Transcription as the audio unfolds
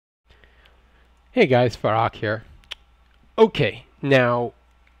Hey guys, Farak here. Okay, now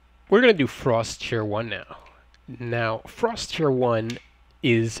we're going to do Frost Tier 1 now. Now, Frost Tier 1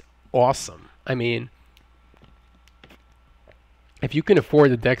 is awesome. I mean, if you can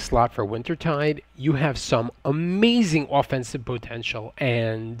afford the deck slot for Wintertide, you have some amazing offensive potential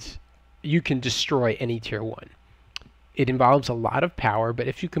and you can destroy any Tier 1. It involves a lot of power, but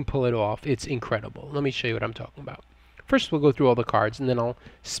if you can pull it off, it's incredible. Let me show you what I'm talking about. First, we'll go through all the cards and then I'll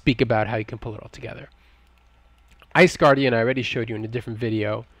speak about how you can pull it all together. Ice Guardian, I already showed you in a different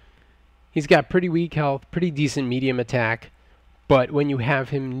video. He's got pretty weak health, pretty decent medium attack, but when you have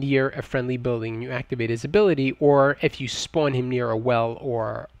him near a friendly building and you activate his ability, or if you spawn him near a well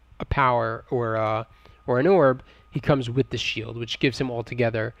or a power or an orb, he comes with the shield, which gives him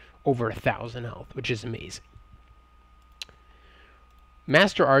altogether over 1,000 health, which is amazing.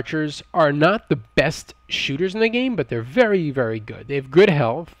 Master Archers are not the best shooters in the game, but they're very, very good. They have good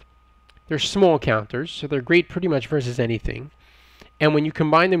health. They're small counters, so they're great pretty much versus anything. And when you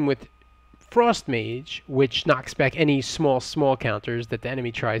combine them with Frost Mage, which knocks back any small counters that the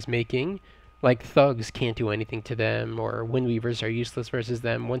enemy tries making, like Thugs can't do anything to them, or Windweavers are useless versus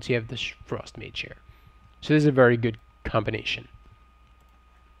them once you have the Frost Mage here. So this is a very good combination.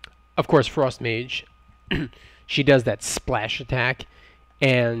 Of course, Frost Mage, she does that splash attack,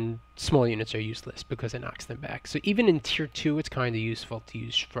 and small units are useless because it knocks them back. So even in Tier 2, it's kind of useful to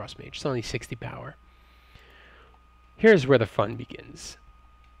use Frost Mage. It's only 60 power. Here's where the fun begins.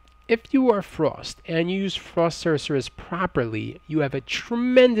 If you are Frost and you use Frost Sorceress properly, you have a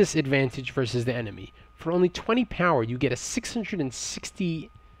tremendous advantage versus the enemy. For only 20 power, you get a 660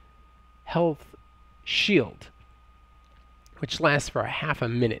 health shield, which lasts for half a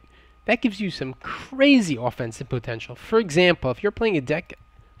minute. That gives you some crazy offensive potential. For example, if you're playing a deck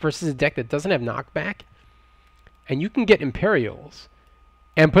versus a deck that doesn't have knockback, and you can get Imperials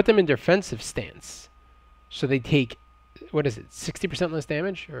and put them in defensive stance, so they take, what is it, 60% less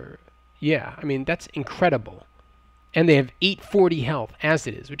damage? Or yeah, I mean, that's incredible. And they have 840 health as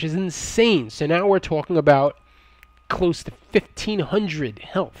it is, which is insane. So now we're talking about close to 1,500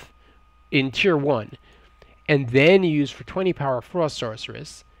 health in Tier 1. And then you use for 20 power Frost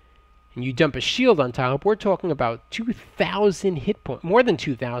Sorceress, and you dump a shield on top, we're talking about 2,000 hit points, more than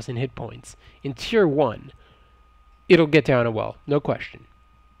 2,000 hit points in Tier 1. It'll get down a well, no question.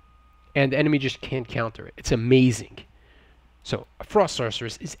 And the enemy just can't counter it. It's amazing. So, a Frost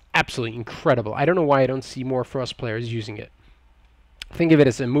Sorceress is absolutely incredible. I don't know why I don't see more Frost players using it. Think of it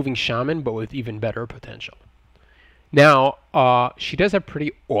as a moving shaman, but with even better potential. Now, she does have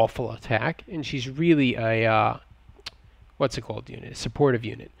pretty awful attack, and she's really a, what's it called unit? A supportive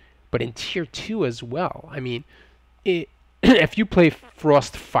unit. But in Tier 2 as well. I mean, if you play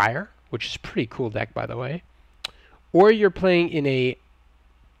Frost Fire, which is a pretty cool deck, by the way, or you're playing in a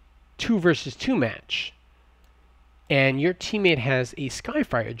 2 versus 2 match, and your teammate has a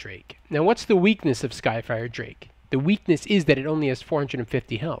Skyfire Drake. Now, what's the weakness of Skyfire Drake? The weakness is that it only has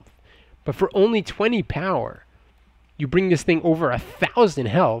 450 health. But for only 20 power, you bring this thing over 1,000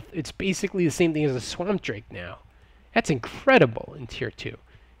 health. It's basically the same thing as a Swamp Drake now. That's incredible in Tier 2.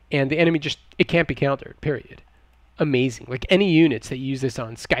 And the enemy just, it can't be countered, period. Amazing. Like any units that use this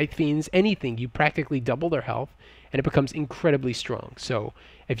on Sky Fiends, anything, you practically double their health, and it becomes incredibly strong. So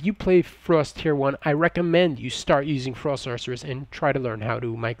if you play Frost Tier 1, I recommend you start using Frost Sorceress and try to learn how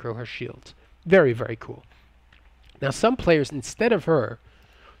to micro her shields. Very, very cool. Now some players, instead of her,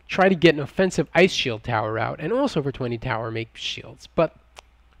 try to get an offensive Ice Shield tower out, and also for 20 tower make shields. But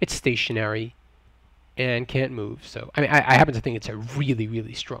it's stationary and can't move. So I mean, I happen to think it's a really,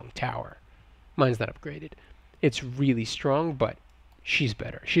 really strong tower. Mine's not upgraded. It's really strong, but she's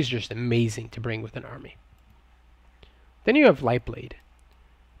better. She's just amazing to bring with an army. Then you have Lightblade.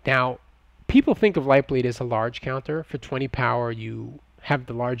 Now, people think of Lightblade as a large counter. For 20 power, you have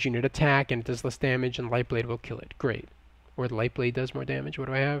the large unit attack, and it does less damage, and Lightblade will kill it. Great. Or the Lightblade does more damage. What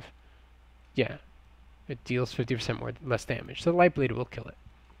do I have? Yeah. It deals 50% less damage. So the Lightblade will kill it.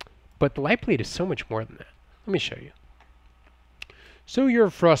 But the Lightblade is so much more than that. Let me show you. So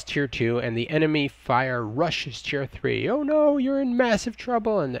you're Frost Tier 2, and the enemy fire rushes Tier 3. Oh no, you're in massive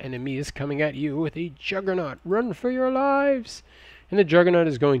trouble, and the enemy is coming at you with a Juggernaut. Run for your lives! And the Juggernaut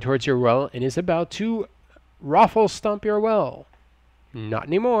is going towards your well, and is about to ruffle stomp your well. Not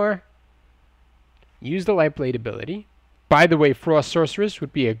anymore. Use the Lightblade ability. By the way, Frost Sorceress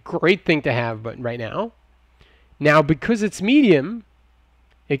would be a great thing to have, but right now. Now, because it's medium,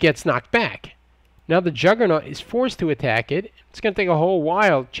 it gets knocked back. Now the Juggernaut is forced to attack it. It's going to take a whole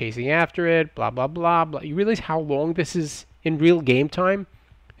while chasing after it, blah, blah, blah, blah. You realize how long this is in real game time?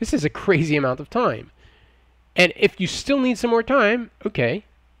 This is a crazy amount of time. And if you still need some more time, okay.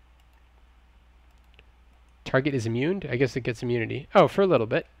 target is immune. I guess it gets immunity. Oh, for a little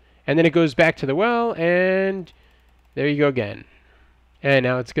bit. And then it goes back to the well, and there you go again. And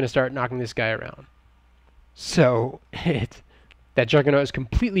now it's going to start knocking this guy around. So that Juggernaut is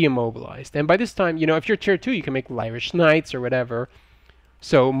completely immobilized. And by this time, you know, if you're tier 2, you can make Lyrish Knights or whatever.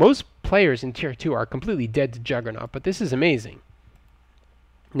 So most players in tier 2 are completely dead to Juggernaut, but this is amazing.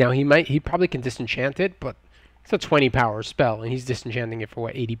 Now he probably can disenchant it, but it's a 20 power spell, and he's disenchanting it for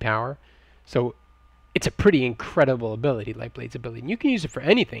what, 80 power? So it's a pretty incredible ability, Lightblade's ability. And you can use it for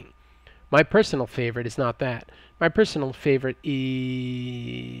anything. My personal favorite is not that. My personal favorite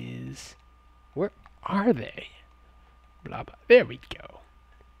is... Where are they? Blah, blah. There we go.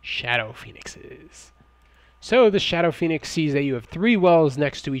 Shadow Phoenixes. So the Shadow Phoenix sees that you have 3 wells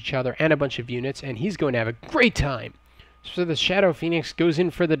next to each other and a bunch of units, and he's going to have a great time. So the Shadow Phoenix goes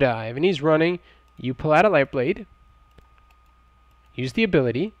in for the dive, and he's running. You pull out a Lightblade, use the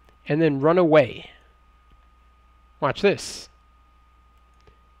ability, and then run away. Watch this.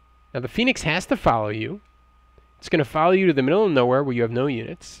 Now the Phoenix has to follow you. It's going to follow you to the middle of nowhere where you have no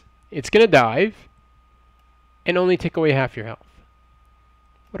units. It's going to dive and only take away half your health.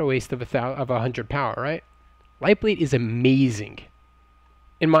 What a waste of 100 power, right? Lightblade is amazing.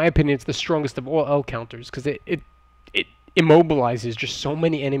 In my opinion, it's the strongest of all L counters because it immobilizes just so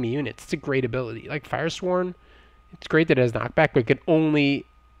many enemy units. It's a great ability. Like Firesworn, it's great that it has knockback, but it can only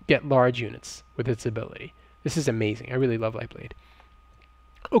get large units with its ability. This is amazing. I really love Lightblade.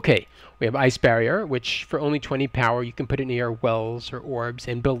 Okay, we have Ice Barrier, which for only 20 power, you can put it near wells or orbs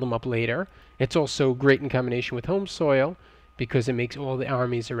and build them up later. It's also great in combination with Home Soil because it makes all the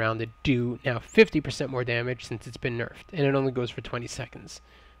armies around it do now 50% more damage since it's been nerfed, and it only goes for 20 seconds.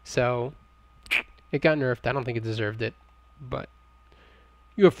 So it got nerfed. I don't think it deserved it, but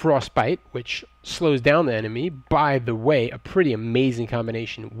you have Frostbite, which slows down the enemy. By the way, a pretty amazing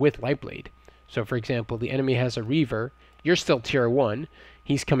combination with Lightblade. So for example, the enemy has a Reaver. You're still tier 1.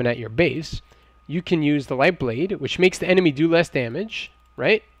 He's coming at your base. You can use the Lightblade, which makes the enemy do less damage,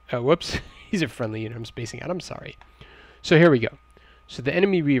 right? Oh, whoops. He's a friendly unit I'm spacing out. I'm sorry. So here we go. So the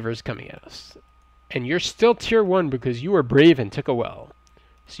enemy Reaver is coming at us. And you're still tier 1 because you were brave and took a well.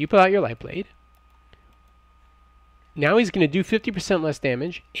 So you pull out your Lightblade. Now he's going to do 50% less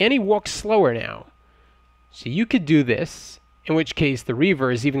damage, and he walks slower now. So you could do this, in which case the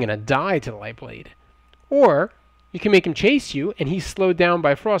Reaver is even going to die to the Lightblade. Or you can make him chase you, and he's slowed down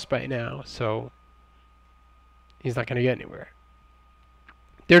by Frostbite now, so he's not going to get anywhere.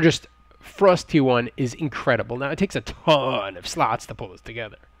 They're just... Frost T1 is incredible. Now, it takes a ton of slots to pull this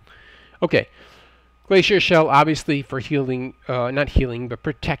together. Okay. Glacier Shell, obviously, for healing, not healing, but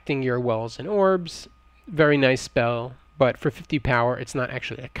protecting your wells and orbs. Very nice spell, but for 50 power, it's not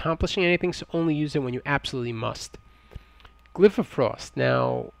actually accomplishing anything, so only use it when you absolutely must. Glyph of Frost.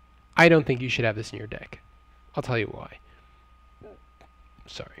 Now, I don't think you should have this in your deck. I'll tell you why.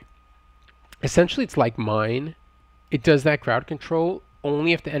 Sorry. Essentially, it's like mine. It does that crowd control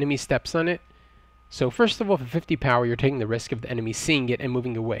only if the enemy steps on it. So first of all, for 50 power, you're taking the risk of the enemy seeing it and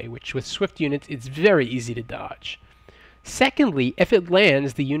moving away, which with swift units, it's very easy to dodge. Secondly, if it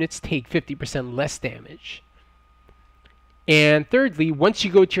lands, the units take 50% less damage. And thirdly, once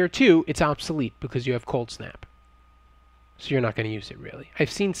you go tier 2, it's obsolete because you have Cold Snap. So you're not going to use it really.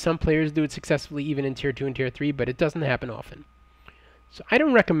 I've seen some players do it successfully even in tier 2 and tier 3, but it doesn't happen often. So I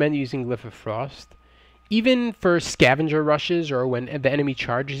don't recommend using Glyph of Frost. Even for scavenger rushes or when the enemy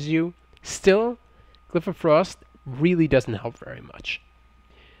charges you, still, Glyph of Frost really doesn't help very much.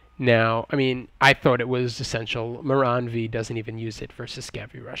 Now, I mean, I thought it was essential. Moran V doesn't even use it versus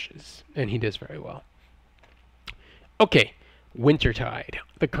scavenger rushes, and he does very well. Okay, Wintertide,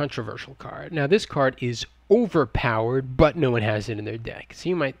 the controversial card. Now, this card is overpowered, but no one has it in their deck. So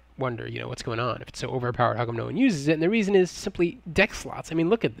you might wonder, you know, what's going on? If it's so overpowered, how come no one uses it? And the reason is simply deck slots. I mean,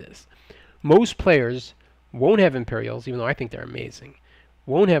 look at this. Most players won't have Imperials, even though I think they're amazing.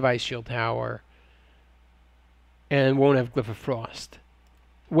 Won't have Ice Shield Tower. And won't have Glyph of Frost.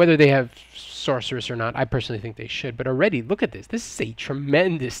 Whether they have Sorceress or not, I personally think they should. But already, look at this. This is a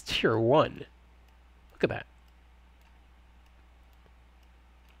tremendous tier 1. Look at that.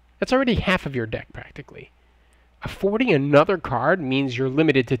 That's already half of your deck, practically. Affording another card means you're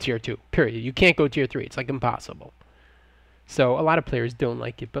limited to tier 2, period. You can't go tier 3. It's like impossible. So a lot of players don't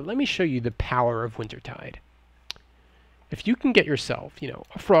like it, but let me show you the power of Wintertide. If you can get yourself, you know,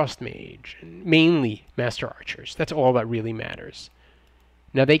 a Frost Mage, and mainly Master Archers, that's all that really matters.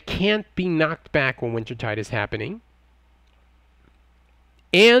 Now, they can't be knocked back when Wintertide is happening,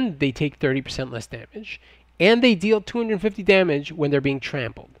 and they take 30% less damage, and they deal 250 damage when they're being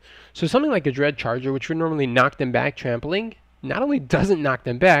trampled. So something like a Dread Charger, which would normally knock them back trampling, not only doesn't knock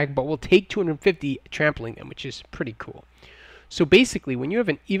them back, but will take 250 trampling them, which is pretty cool. So basically, when you have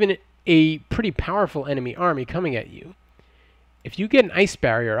even a pretty powerful enemy army coming at you, if you get an ice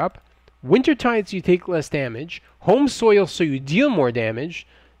barrier up, winter tides you take less damage, home soil so you deal more damage,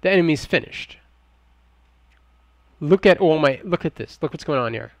 the enemy's finished. Look at this. Look what's going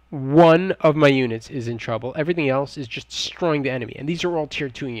on here. One of my units is in trouble. Everything else is just destroying the enemy. And these are all tier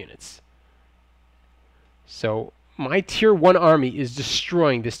 2 units. So my tier 1 army is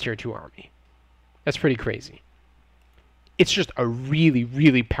destroying this tier 2 army. That's pretty crazy. It's just a really,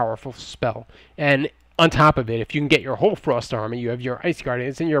 really powerful spell. And on top of it, if you can get your whole Frost army, you have your Ice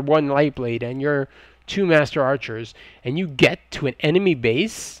Guardians and your 1 Light Blade and your 2 Master Archers, and you get to an enemy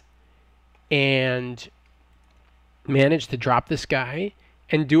base and manage to drop this guy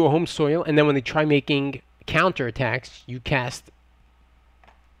and do a home soil, and then when they try making counter attacks, you cast,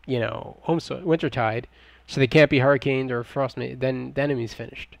 home soil, Wintertide, so they can't be hurricaned or frost, then the enemy's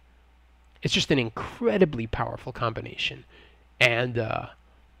finished. It's just an incredibly powerful combination. And,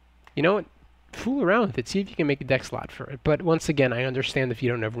 fool around with it. See if you can make a deck slot for it. But once again, I understand if you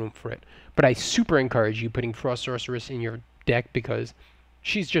don't have room for it. But I super encourage you putting Frost Sorceress in your deck because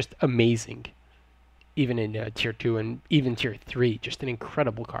she's just amazing. Even in Tier 2 and even Tier 3. Just an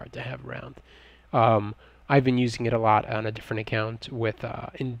incredible card to have around. I've been using it a lot on a different account with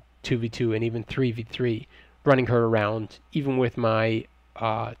in 2v2 and even 3v3. Running her around even with my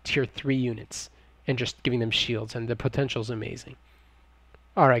Tier 3 units. And just giving them shields. And the potential is amazing.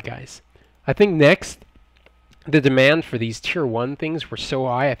 Alright guys. I think next, the demand for these Tier 1 things were so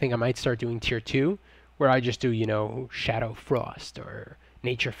high, I think I might start doing Tier 2, where I just do, Shadow Frost or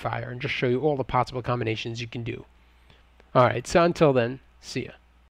Nature Fire, and just show you all the possible combinations you can do. Alright, so until then, see ya.